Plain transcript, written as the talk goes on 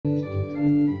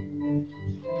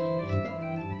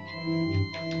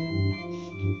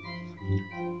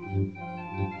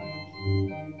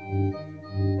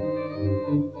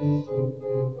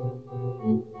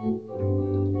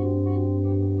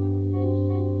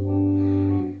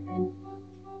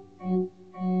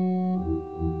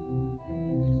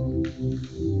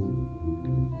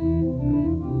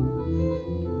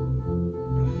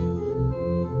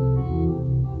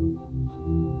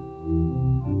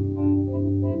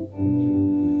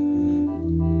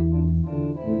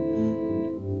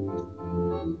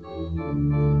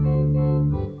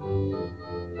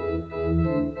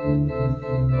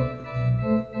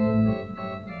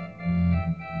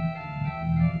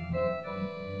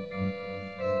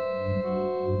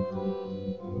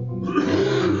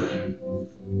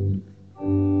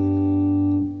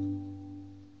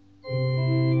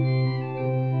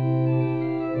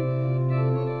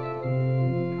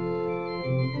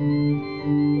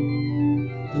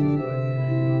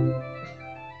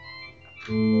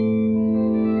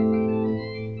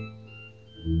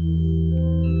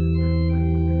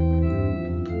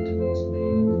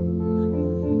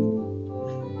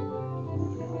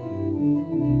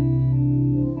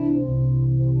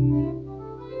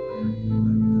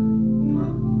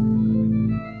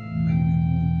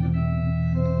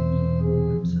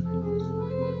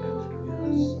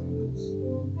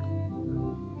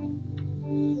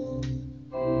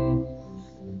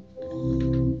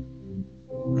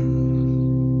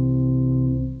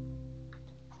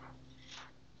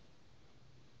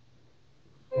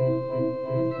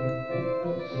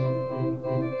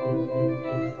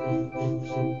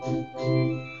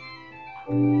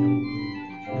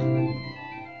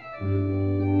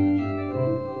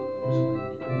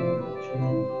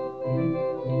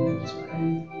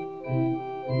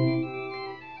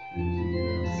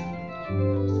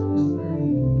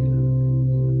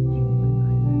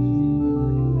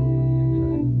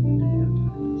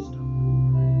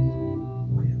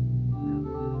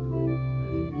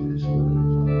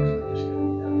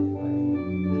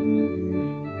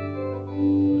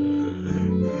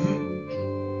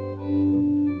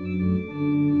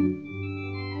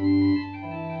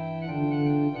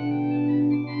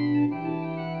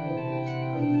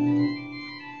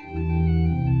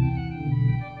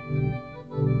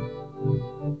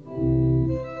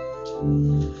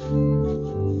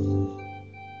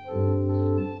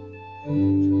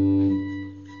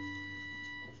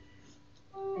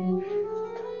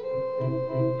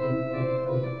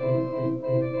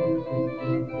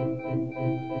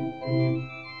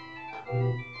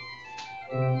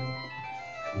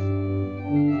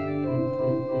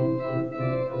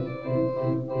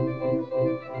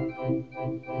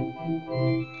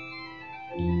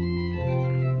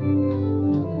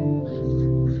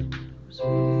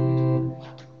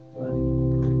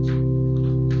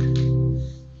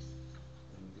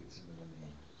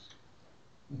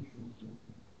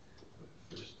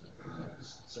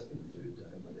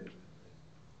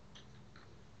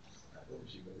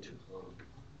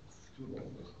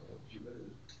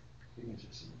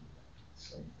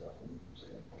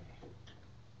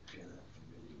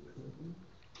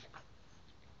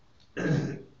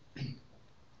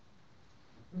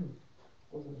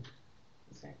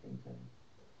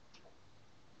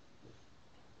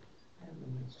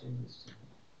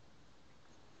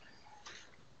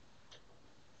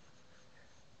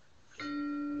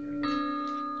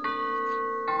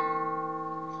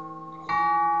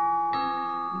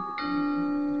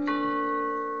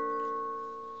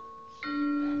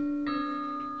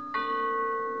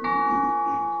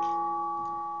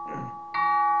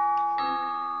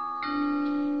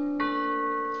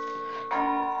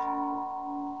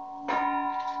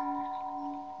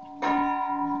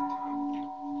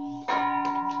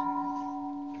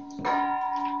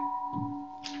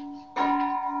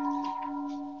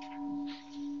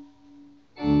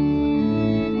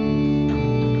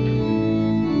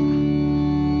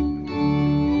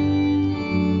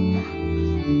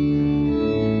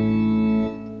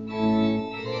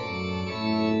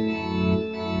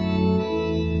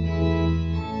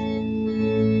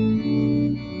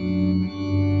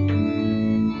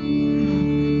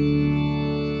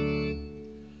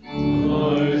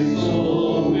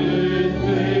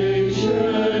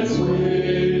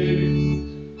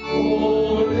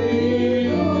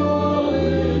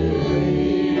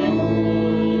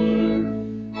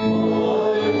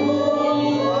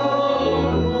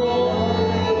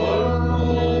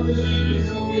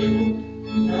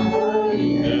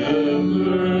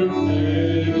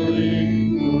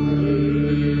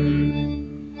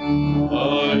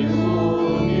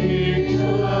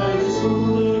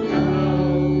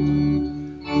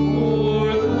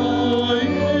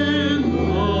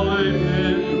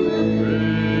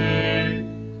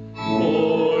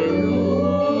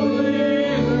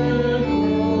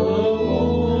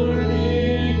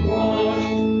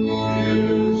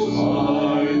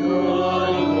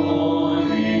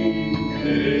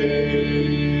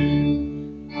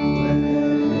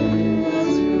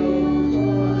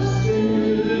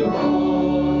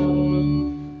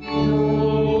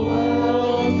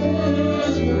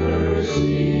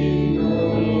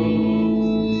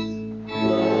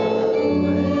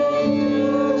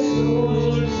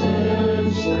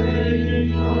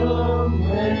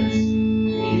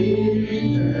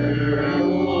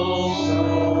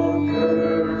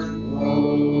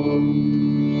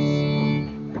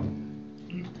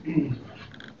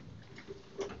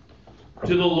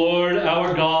To the Lord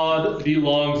our God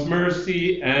belongs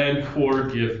mercy and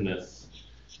forgiveness.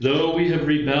 Though we have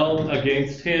rebelled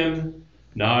against him,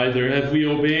 neither have we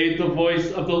obeyed the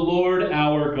voice of the Lord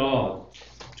our God,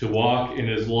 to walk in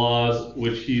his laws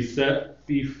which he set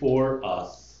before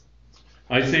us.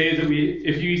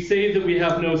 If you say that we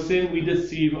have no sin, we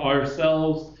deceive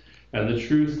ourselves, and the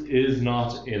truth is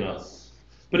not in us.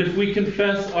 But if we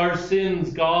confess our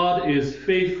sins, God is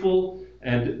faithful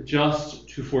and just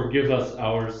to forgive us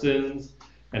our sins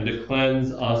and to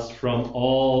cleanse us from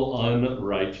all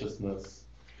unrighteousness.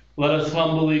 Let us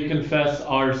humbly confess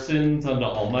our sins unto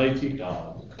Almighty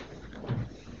God.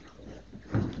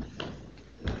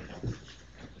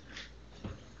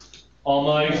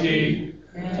 Almighty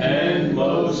and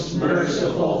most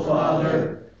merciful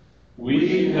Father,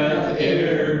 we have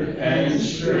erred and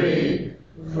strayed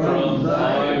from thy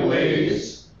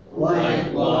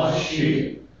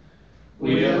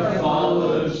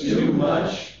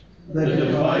the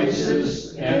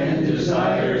devices and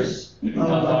desires of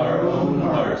our own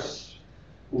hearts.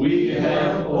 We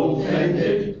have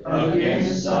offended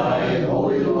against thy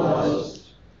holy laws.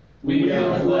 We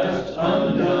have left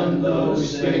undone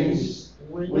those things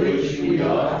which we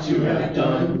ought to have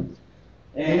done,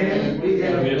 and we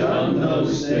have done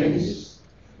those things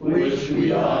which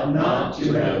we ought not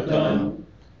to have done,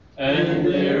 and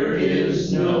there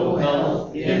is no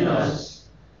health in us.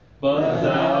 But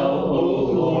thou, O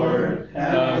Lord,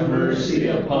 have mercy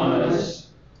upon us,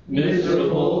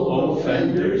 miserable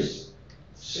offenders.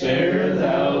 Spare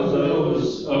thou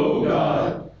those, O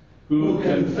God, who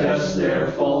confess their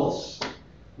faults.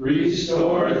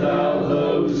 Restore thou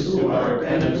those who are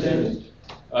penitent,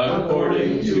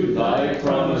 according to thy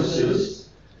promises,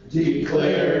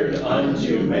 declared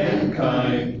unto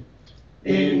mankind,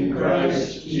 in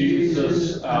Christ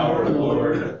Jesus our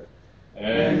Lord.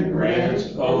 And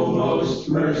grant, O most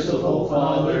merciful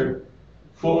Father,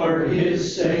 for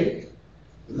his sake,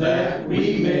 that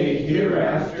we may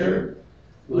hereafter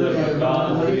live a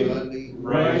godly,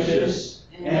 righteous,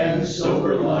 and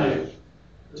sober life,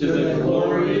 to the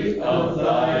glory of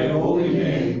thy holy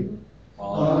name.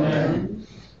 Amen.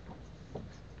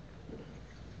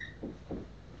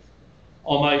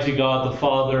 Almighty God, the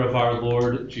Father of our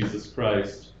Lord Jesus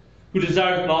Christ, who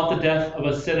desires not the death of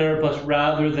a sinner, but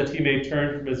rather that he may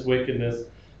turn from his wickedness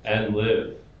and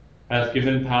live, hath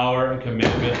given power and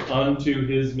commandment unto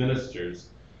his ministers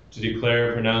to declare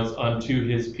and pronounce unto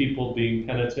his people being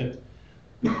penitent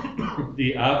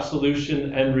the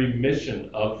absolution and remission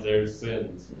of their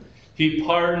sins. He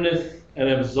pardoneth and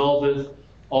absolveth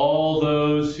all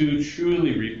those who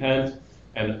truly repent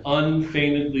and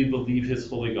unfeignedly believe his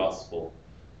holy gospel.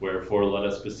 Wherefore let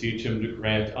us beseech him to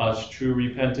grant us true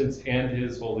repentance and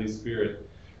his Holy Spirit,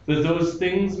 that those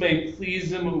things may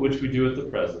please him which we do at the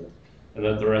present, and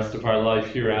that the rest of our life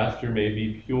hereafter may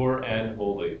be pure and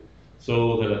holy,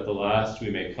 so that at the last we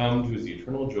may come to his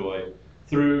eternal joy,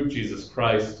 through Jesus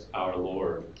Christ our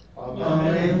Lord.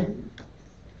 Amen.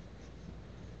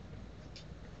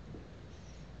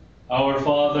 Our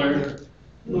Father,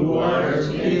 who art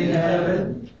in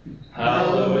heaven,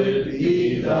 hallowed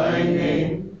be thy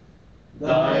name.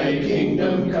 Thy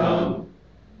kingdom come,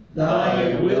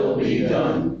 thy will be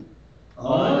done,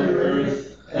 on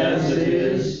earth as it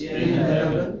is in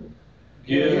heaven.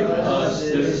 Give us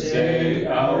this day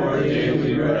our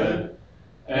daily bread,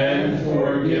 and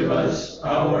forgive us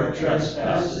our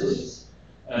trespasses,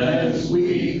 as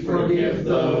we forgive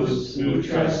those who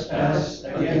trespass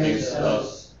against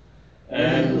us.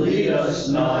 And lead us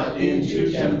not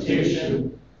into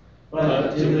temptation,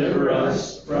 but deliver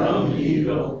us from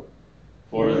evil.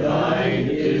 For thine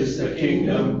is the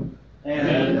kingdom,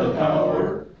 and the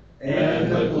power, and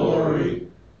the glory,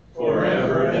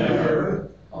 forever and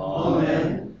ever.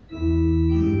 Amen.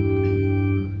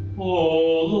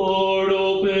 O Lord,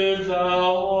 open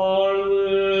thou our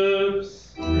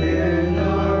lips, and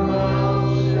our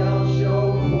mouths shall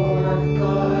show forth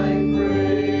thy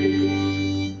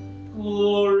praise.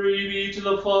 Glory be to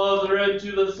the Father, and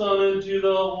to the Son, and to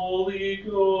the Holy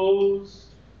Ghost.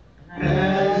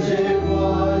 As it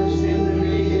was in the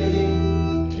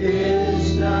beginning,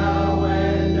 is now,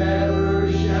 and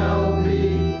ever shall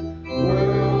be,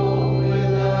 world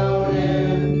without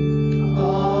end.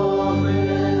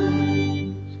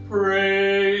 Amen.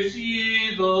 Praise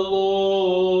ye the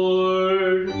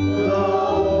Lord. The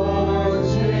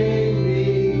Lord's name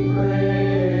be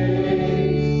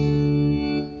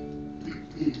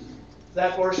praised.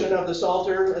 That portion of the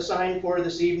Psalter assigned for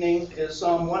this evening is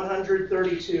Psalm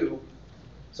 132.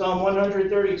 Psalm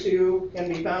 132 can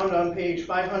be found on page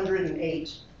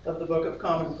 508 of the Book of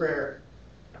Common Prayer.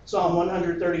 Psalm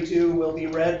 132 will be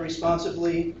read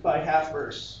responsively by half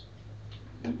verse.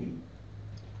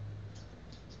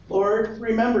 Lord,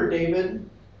 remember David,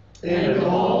 And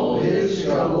all his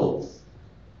troubles,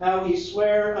 how he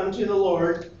sware unto the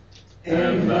Lord,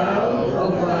 and vowed a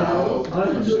vow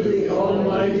unto the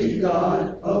Almighty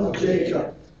God of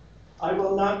Jacob, I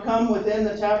will not come within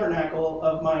the tabernacle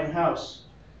of mine house.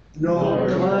 nor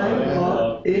climb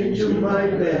up into my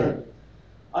bed.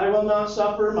 I will not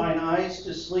suffer mine eyes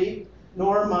to sleep,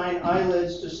 nor mine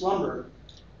eyelids to slumber,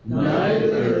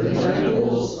 neither the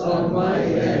temples of my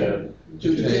head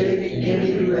to take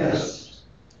any rest,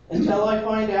 until I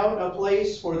find out a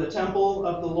place for the temple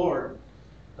of the Lord,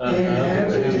 an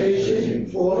habitation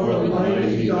for the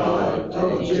mighty God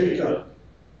of Jacob.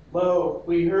 Lo,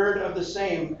 we heard of the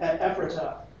same at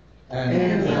Ephratah.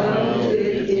 And found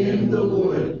it in the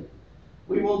wood,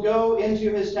 We will go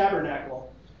into his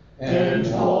tabernacle, and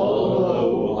fall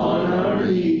low on our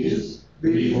knees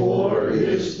before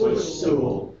his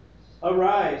footstool.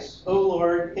 Arise, O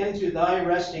Lord, into thy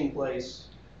resting place.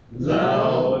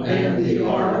 Thou and the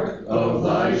ark of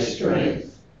thy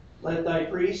strength. Let thy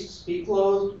priests be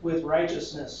clothed with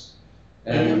righteousness.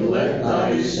 And let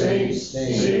thy saints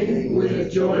sing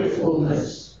with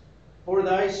joyfulness. For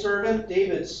thy servant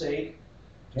David's sake,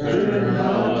 Turn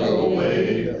not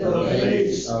away the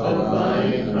face of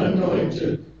thine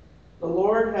anointed. the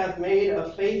Lord hath made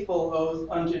a faithful oath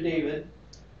unto David.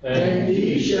 And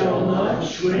he shall not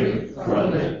shrink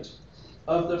from it.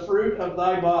 Of the fruit of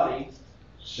thy body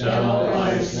Shall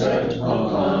I set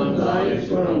upon thy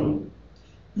throne.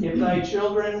 if thy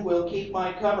children will keep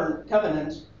my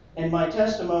covenant and my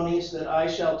testimonies that I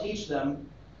shall teach them,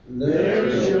 Their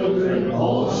children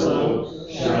also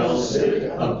shall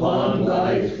sit upon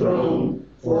thy throne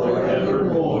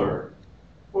forevermore.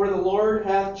 for the Lord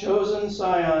hath chosen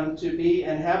Sion to be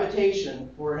an habitation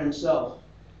for himself.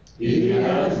 He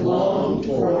hath longed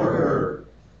for her.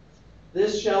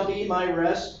 This shall be my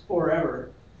rest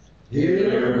forever.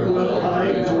 Here will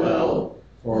I dwell,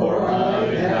 for I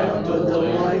have a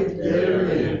delight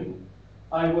therein.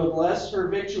 I will bless her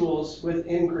victuals with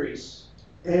increase.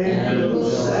 And will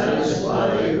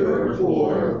satisfy her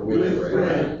poor with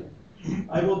bread.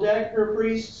 I will deck her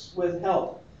priests with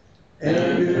health.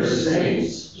 And her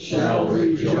saints shall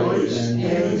rejoice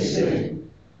and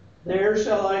sing. There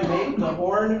shall I make the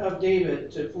horn of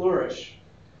David to flourish.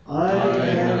 I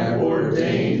have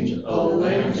ordained a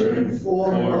lantern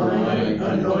for mine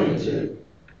anointed.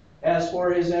 As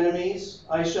for his enemies,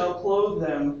 I shall clothe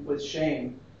them with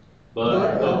shame.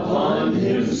 But upon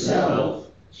himself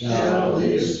shall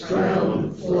his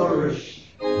crown flourish.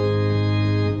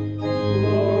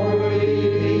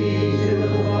 Glory be to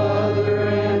the Father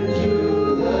and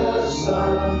to the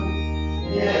Son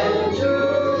and to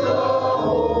the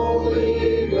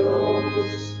Holy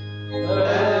Ghost,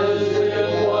 as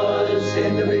it was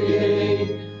in the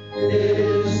beginning,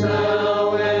 is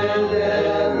now, and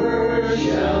ever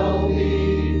shall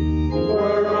be,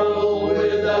 world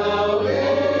without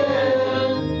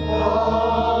end.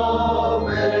 Amen.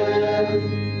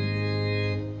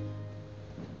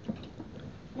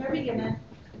 Here beginneth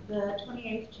the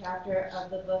 28th chapter of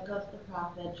the book of the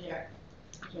prophet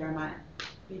Jeremiah,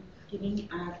 beginning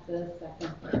at the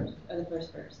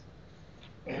first verse.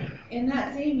 In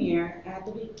that same year, at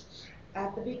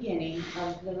the beginning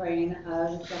of the reign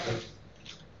of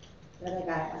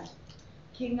Zedekiah,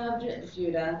 king of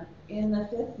Judah, in the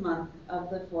 5th month of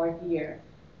the 4th year,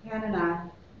 Hananiah,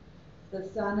 the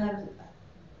son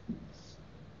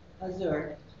of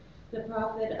Azur, the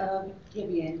prophet of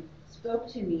Gibeon, spoke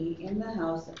to me in the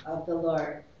house of the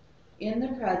Lord, in the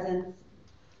presence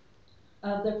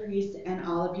of the priests and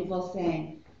all the people,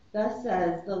 saying, Thus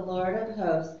says the Lord of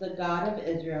hosts, the God of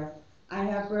Israel, I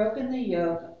have broken the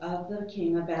yoke of the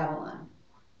king of Babylon.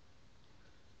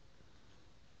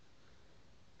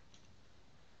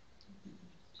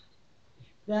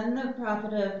 Then the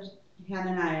prophet of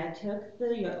Hananiah took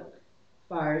the yoke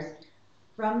bars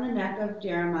from the neck of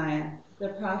Jeremiah the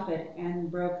prophet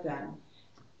and broke them.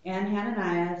 And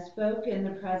Hananiah spoke in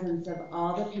the presence of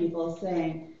all the people,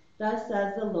 saying, Thus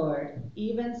says the Lord,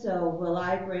 even so will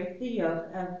I break the yoke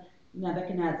of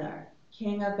Nebuchadnezzar,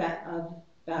 king of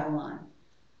Babylon,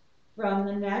 from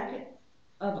the neck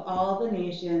of all the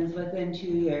nations within 2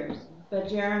 years. But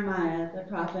Jeremiah the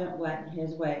prophet went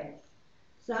his way.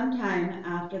 Sometime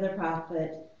after the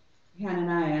prophet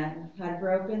Hananiah had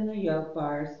broken the yoke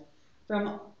bars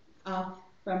from off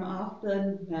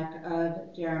the neck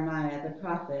of Jeremiah the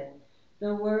prophet,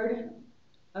 the word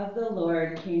of the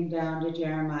Lord came down to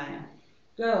Jeremiah.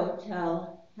 Go,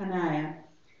 tell Hananiah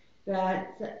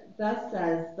that thus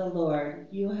says the Lord,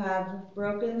 you have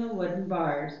broken the wooden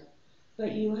bars,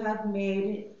 but you have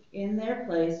made in their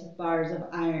place bars of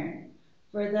iron.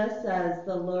 For thus says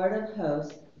the Lord of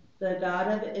hosts, the God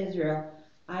of Israel,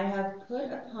 I have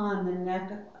put upon the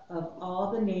neck of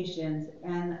all the nations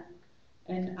an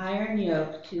iron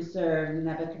yoke to serve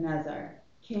Nebuchadnezzar,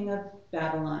 king of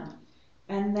Babylon,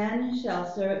 and they shall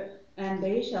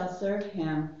serve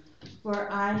him,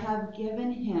 for I have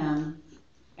given him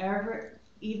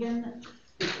even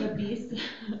the beasts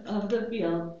of the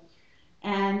field.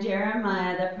 And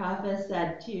Jeremiah the prophet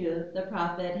said to the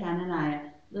prophet Hananiah,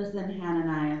 Listen,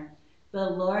 Hananiah, the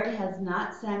Lord has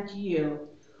not sent you,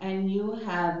 and you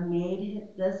have made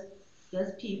this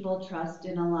people trust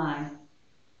in a lie.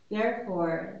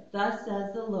 Therefore, thus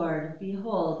says the Lord,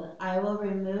 Behold, I will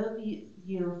remove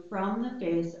you from the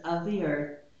face of the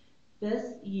earth.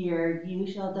 This year you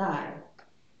shall die,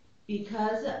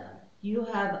 because you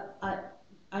have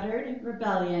uttered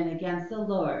rebellion against the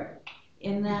Lord.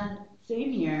 In that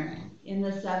same year, in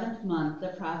the 7th month,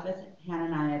 the prophet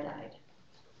Hananiah died.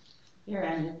 Here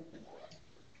endeth.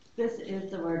 This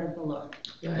is the word of the Lord.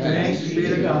 Thanks be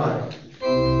to God.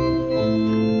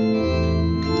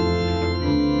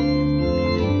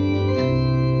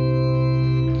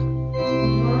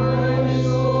 My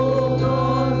soul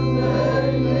doth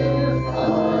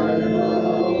magnify the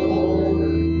Lord,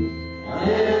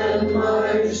 and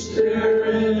my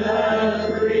spirit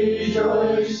hath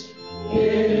rejoiced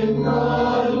in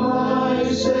God my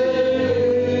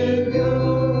Savior.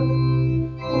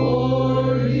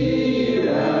 For he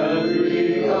hath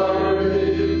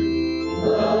regarded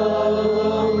the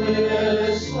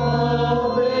lowliness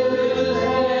of his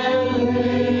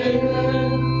handmaiden.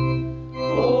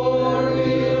 For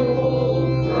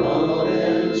behold, from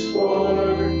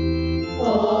henceforth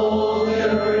all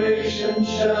generations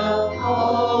shall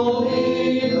call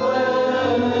me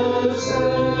blessed.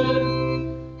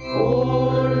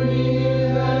 For he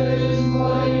that is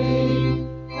mighty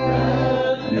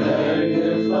hath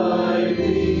magnified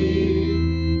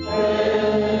me,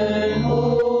 and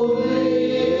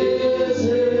holy is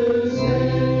his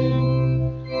name,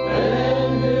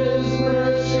 and his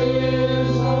mercy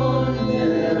is on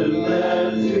them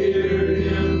that fear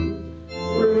him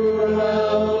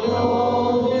throughout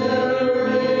all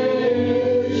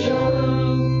generations.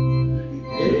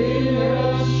 He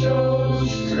has shown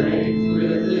strength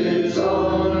with his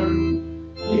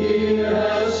arm. He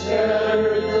has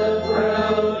scattered the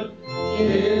proud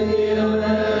in the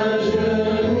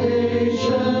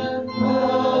imagination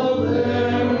of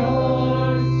their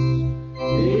hearts.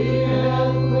 He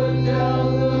hath put down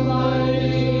the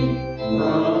mighty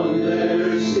from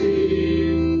their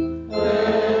seat,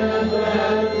 and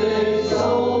hath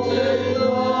exalted the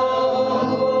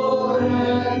humble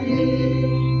and meek.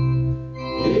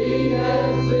 He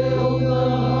hath filled the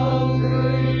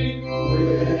hungry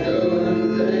with good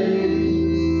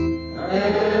things,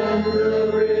 and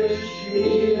the rich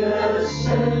he hath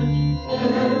sent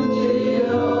empty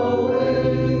away.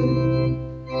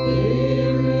 He,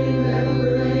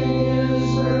 remembering his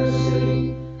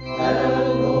mercy, hath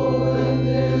opened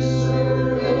his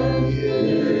servant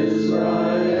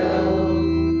Israel,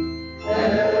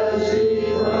 as he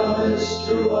promised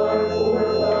to our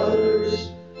forefathers,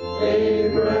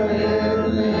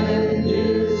 Abraham and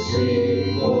his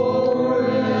seed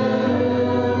forever.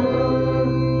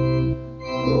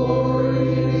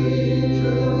 Glory be to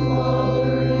the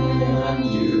Father, and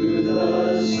to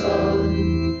the Son,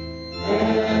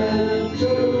 and to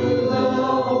the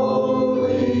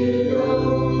Holy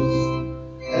Ghost,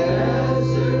 as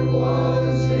it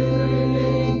was in the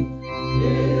beginning,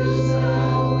 is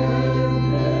now,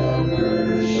 and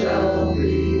ever shall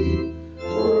be,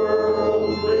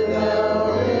 world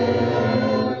without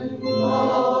end.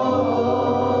 Amen.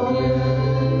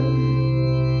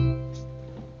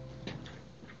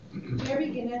 Here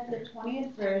beginneth the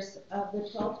 20th verse of the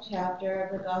 12th chapter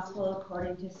of the Gospel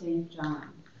according to St. John.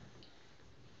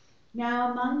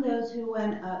 Now among those who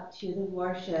went up to the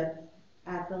worship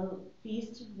at the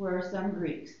feast were some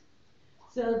Greeks.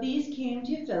 So these came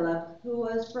to Philip, who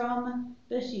was from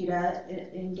Bethsaida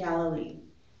in Galilee,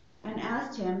 and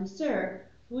asked him, Sir,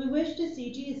 we wish to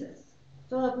see Jesus.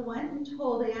 Philip went and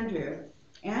told Andrew.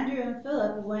 Andrew and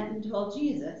Philip went and told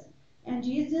Jesus. And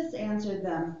Jesus answered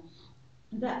them,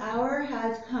 The hour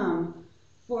has come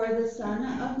for the Son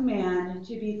of Man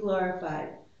to be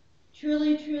glorified.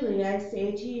 Truly, truly, I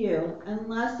say to you,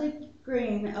 unless a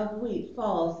grain of wheat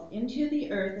falls into the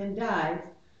earth and dies,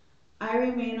 I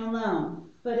remain alone.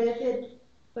 But if it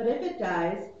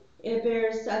dies, it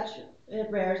bears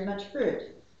much fruit.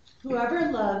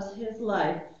 Whoever loves his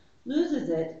life loses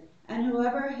it, and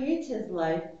whoever hates his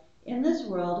life in this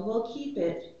world will keep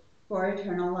it for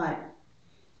eternal life.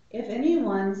 If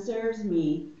anyone serves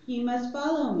me, he must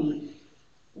follow me.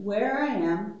 Where I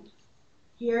am,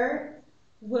 here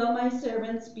will my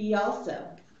servants be also.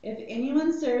 If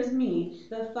anyone serves me,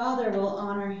 the Father will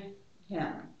honor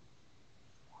him.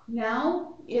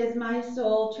 Now is my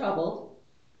soul troubled,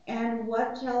 and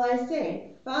what shall I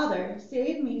say? Father,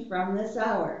 save me from this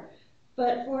hour.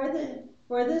 But for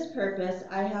this purpose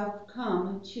I have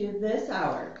come to this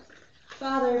hour.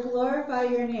 Father, glorify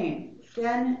your name.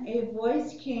 Then a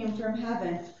voice came from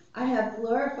heaven. I have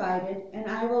glorified it, and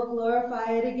I will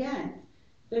glorify it again.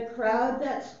 The crowd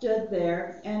that stood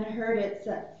there and heard it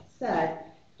said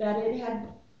that it had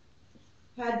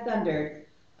thundered.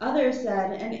 Others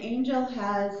said, an angel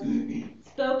has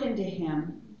spoken to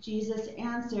him. Jesus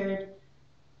answered,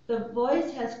 the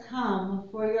voice has come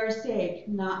for your sake,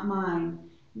 not mine.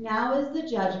 Now is the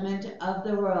judgment of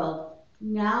the world.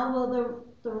 Now will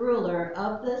the ruler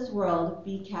of this world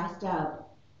be cast out.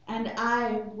 And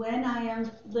I, when I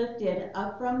am lifted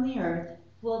up from the earth,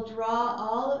 will draw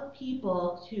all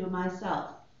people to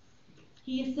myself.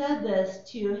 He said this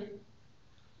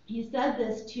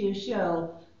to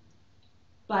show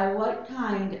by what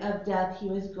kind of death he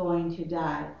was going to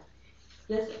die.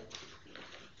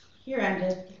 Here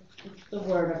endeth the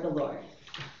word of the Lord.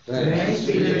 Thanks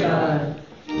be to God.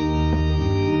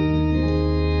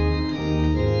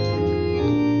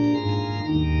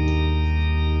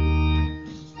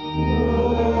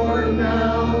 Lord,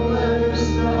 now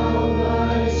lettest thou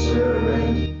thy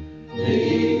servant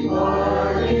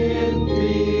depart in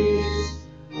peace,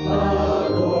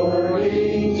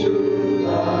 according to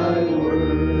thy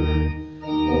word.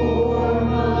 For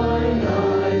mine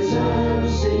eyes have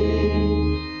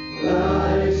seen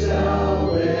thy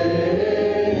salvation,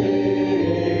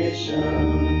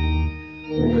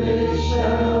 which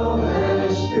thou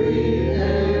hast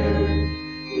prepared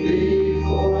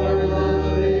before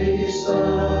the face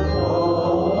of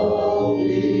all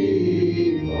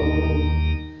people,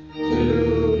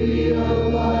 to be a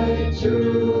light to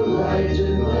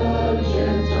lighten the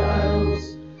Gentiles,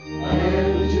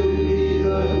 and to be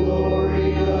the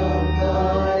glory of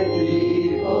thy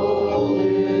people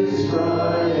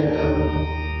Israel.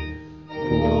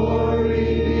 Glory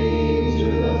be to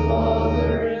the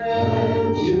Father,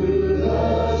 and to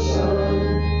the Son,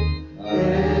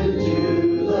 and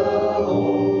to the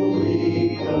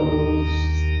Holy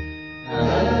Ghost,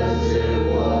 as it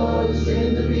was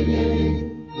in the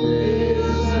beginning,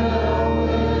 is now,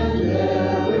 and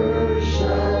ever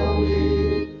shall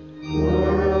be,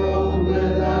 world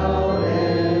without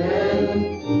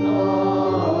end.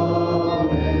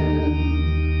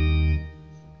 Amen.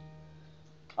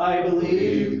 I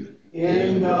believe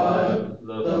in God,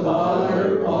 the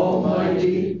Father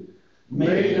Almighty,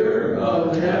 maker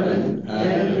of heaven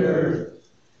and earth,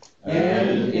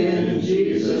 and in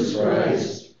Jesus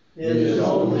Christ, his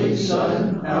only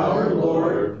Son, our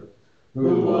Lord,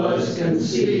 who was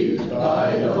conceived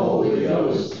by the Holy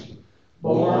Ghost,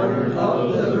 born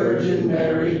of the Virgin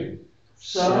Mary,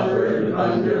 suffered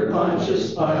under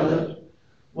Pontius Pilate,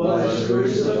 was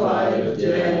crucified,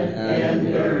 dead,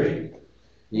 and buried.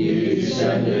 He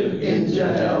descended into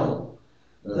hell.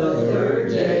 The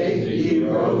third day he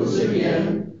rose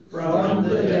again from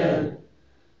the dead.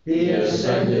 He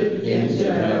ascended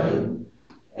into heaven,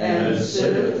 and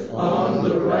sitteth on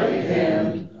the right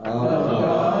hand of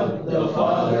God the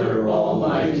Father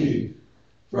Almighty.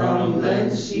 From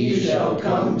thence he shall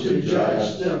come to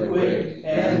judge the quick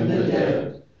and the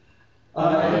dead.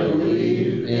 I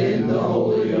believe in the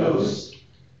Holy Ghost,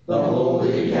 the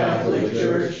Holy Catholic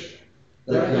Church,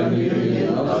 the communion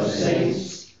of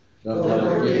saints, the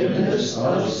forgiveness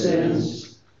of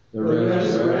sins, the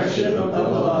resurrection of the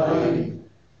body,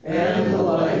 and the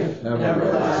life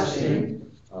everlasting.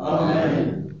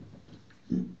 Amen.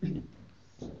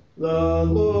 The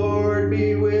Lord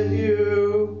be with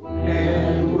you,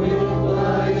 and with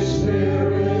thy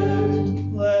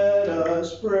spirit. Let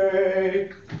us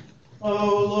pray.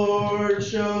 O Lord,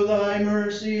 show thy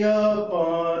mercy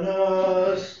upon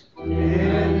us,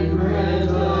 and grant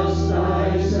us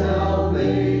thy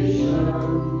salvation.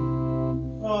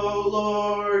 O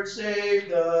Lord, save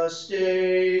the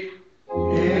state,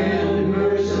 and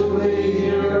mercifully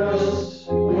hear us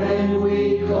when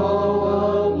we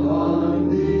call upon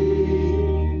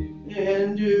thee.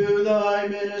 Endue thy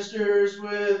ministers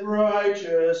with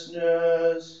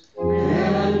righteousness,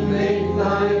 and make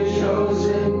thy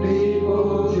chosen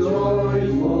people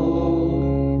joyful.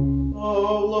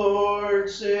 O Lord,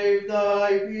 save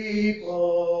thy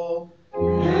people,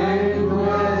 and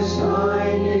bless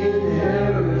thine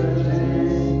inheritance.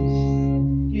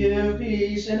 Give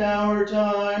peace in our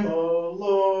time, O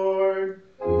Lord.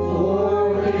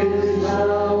 For it is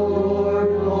thou,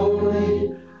 Lord,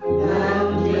 only,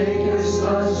 that makest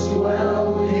us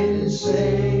dwell in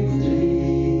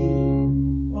safety.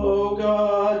 O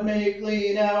God, make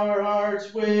clean our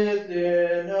hearts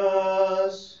within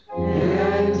us,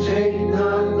 and take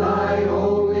not thy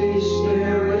Holy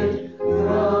Spirit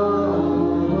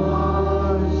from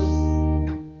us.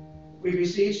 We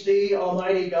beseech thee,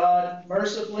 Almighty God,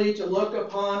 mercifully to look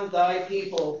upon thy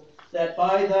people, that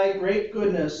by thy great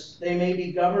goodness they may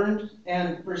be governed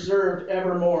and preserved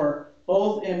evermore,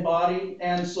 both in body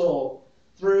and soul,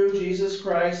 through Jesus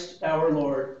Christ our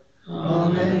Lord.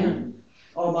 Amen.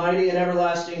 Almighty and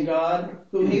everlasting God,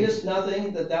 who needest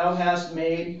nothing that thou hast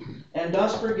made, and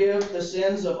dost forgive the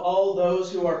sins of all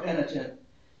those who are penitent,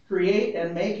 create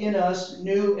and make in us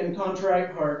new and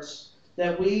contrite hearts,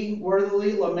 that we,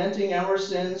 worthily lamenting our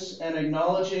sins and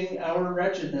acknowledging our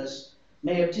wretchedness,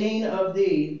 may obtain of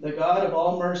thee, the God of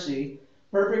all mercy,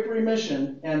 perfect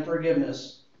remission and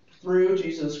forgiveness. through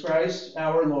Jesus Christ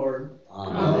our Lord.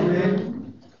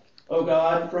 Amen. O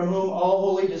God, from whom all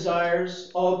holy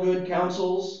desires, all good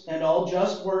counsels, and all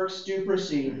just works do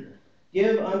proceed,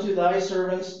 give unto thy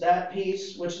servants that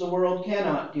peace which the world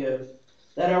cannot give,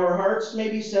 that our hearts may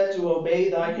be set to obey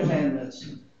thy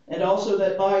commandments, and also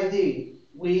that by thee,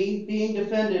 we, being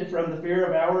defended from the fear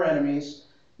of our enemies,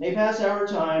 may pass our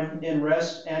time in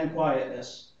rest and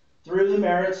quietness, through the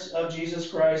merits of Jesus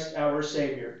Christ our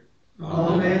Savior.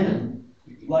 Amen.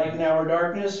 Lighten our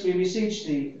darkness, we beseech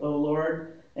thee, O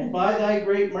Lord, and by thy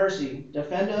great mercy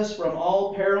defend us from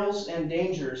all perils and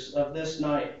dangers of this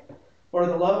night, for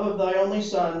the love of thy only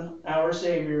Son, our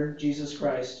Savior, Jesus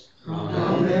Christ.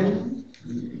 Amen.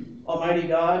 Almighty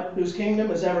God, whose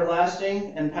kingdom is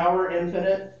everlasting and power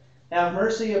infinite, have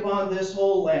mercy upon this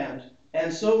whole land,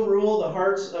 and so rule the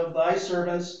hearts of thy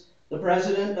servants, the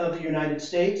President of the United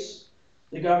States,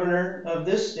 the Governor of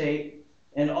this state,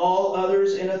 and all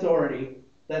others in authority,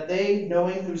 that they,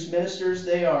 knowing whose ministers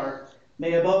they are,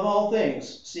 may above all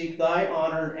things seek thy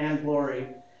honor and glory,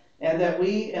 and that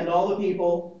we and all the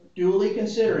people, duly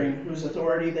considering whose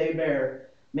authority they bear,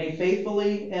 may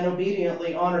faithfully and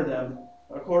obediently honor them,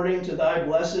 according to thy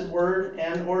blessed word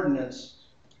and ordinance,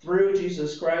 through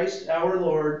Jesus Christ our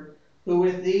Lord, who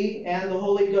with thee and the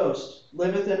Holy Ghost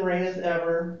liveth and reigneth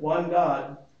ever, one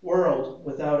God, world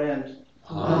without end.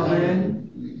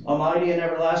 Amen. Almighty and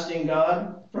everlasting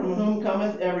God, from whom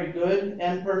cometh every good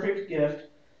and perfect gift,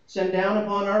 send down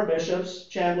upon our bishops,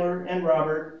 Chandler and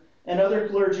Robert, and other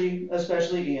clergy,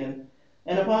 especially Ian,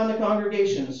 and upon the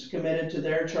congregations committed to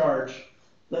their charge,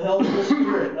 the helpful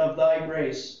spirit of thy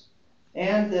grace,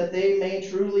 and that they may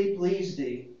truly please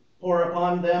thee. Pour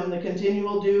upon them the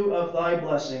continual dew of thy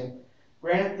blessing.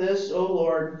 Grant this, O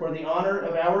Lord, for the honor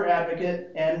of our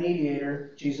advocate and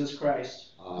mediator, Jesus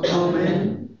Christ.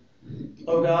 Amen.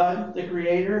 O God, the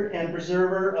creator and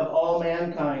preserver of all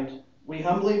mankind, we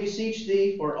humbly beseech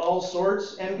thee for all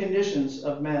sorts and conditions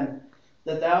of men,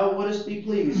 that thou wouldest be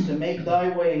pleased to make thy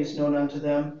ways known unto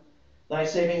them, thy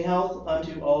saving health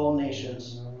unto all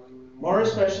nations. More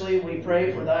especially we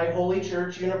pray for thy holy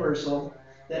church universal,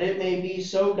 that it may be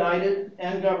so guided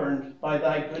and governed by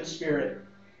thy good spirit,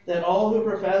 that all who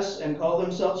profess and call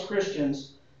themselves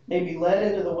Christians may be led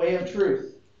into the way of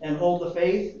truth, and hold the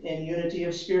faith in unity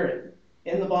of spirit,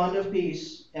 in the bond of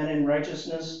peace, and in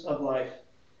righteousness of life.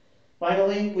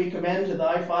 Finally, we commend to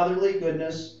thy fatherly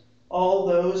goodness all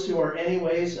those who are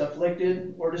anyways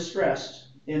afflicted or distressed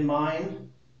in mind,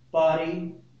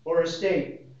 body, or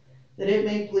estate, that it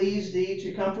may please thee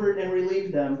to comfort and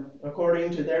relieve them according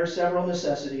to their several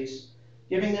necessities,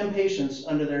 giving them patience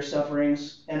under their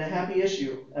sufferings and a happy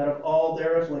issue out of all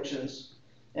their afflictions.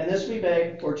 And this we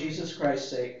beg for Jesus Christ's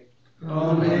sake.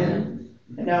 Amen.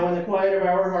 And now in the quiet of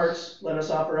our hearts, let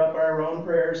us offer up our own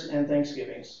prayers and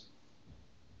thanksgivings.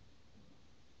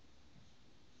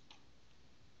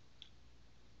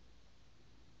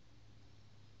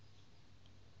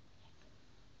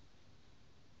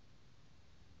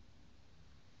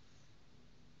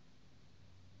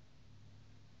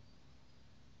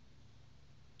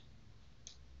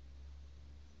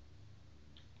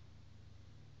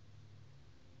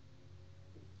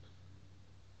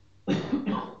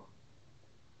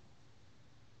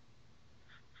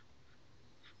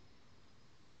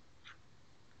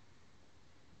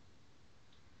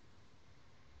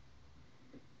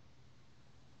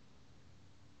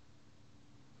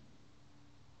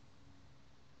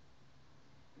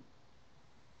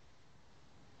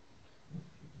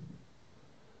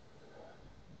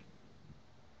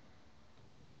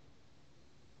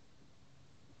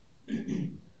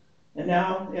 And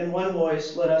now, in one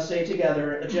voice, let us say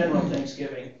together a general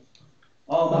thanksgiving.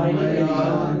 Almighty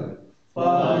God,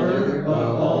 Father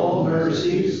of all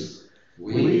mercies,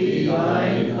 we,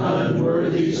 thine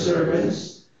unworthy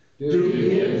servants, do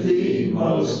give thee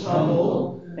most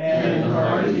humble and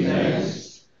hearty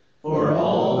thanks for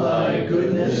all thy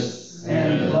goodness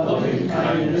and loving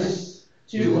kindness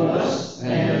to us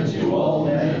and to all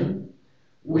men.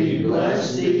 We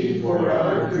bless thee for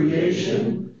our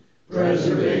creation,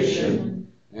 preservation,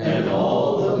 and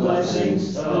all the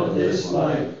blessings of this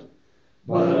life,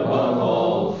 but above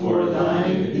all for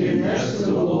thine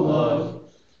inestimable love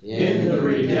in the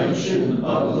redemption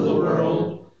of the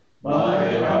world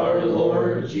by our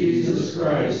Lord Jesus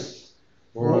Christ,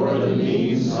 for the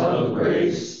means of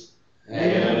grace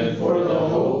and for the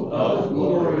hope of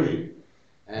glory.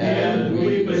 And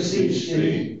we beseech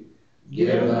thee,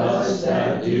 give us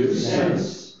that due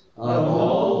sense of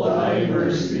all thy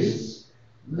mercies,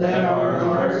 that our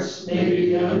hearts may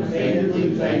be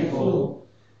unfeignedly thankful,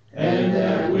 and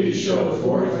that we show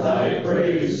forth thy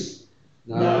praise,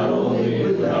 not only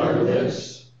with our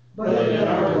lips, but in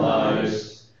our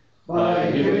lives,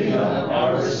 by giving up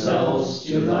ourselves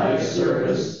to thy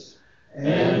service,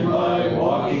 and by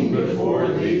walking before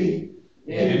thee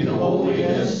in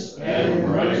holiness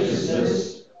and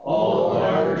righteousness all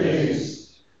our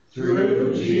days,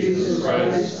 through Jesus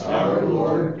Christ our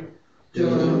Lord, to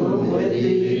whom with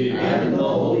thee and the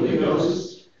Holy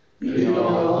Ghost be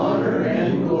all honor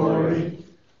and glory,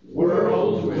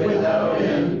 world without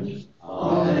end.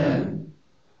 Amen.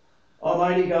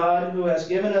 Almighty God, who has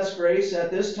given us grace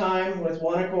at this time with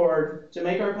one accord to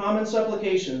make our common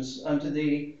supplications unto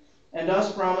thee, and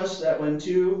dost promise that when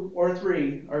 2 or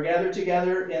 3 are gathered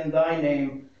together in thy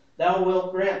name, thou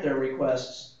wilt grant their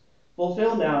requests.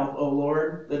 Fulfill now, O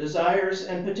Lord, the desires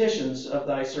and petitions of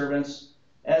thy servants,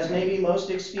 as may be most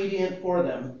expedient for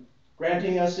them,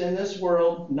 granting us in this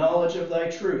world knowledge of thy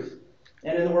truth,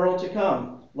 and in the world to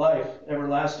come, life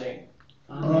everlasting.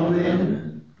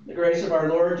 Amen. The grace of our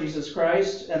Lord Jesus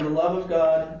Christ, and the love of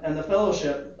God, and the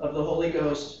fellowship of the Holy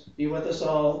Ghost be with us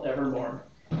all evermore.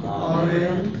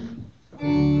 Amen.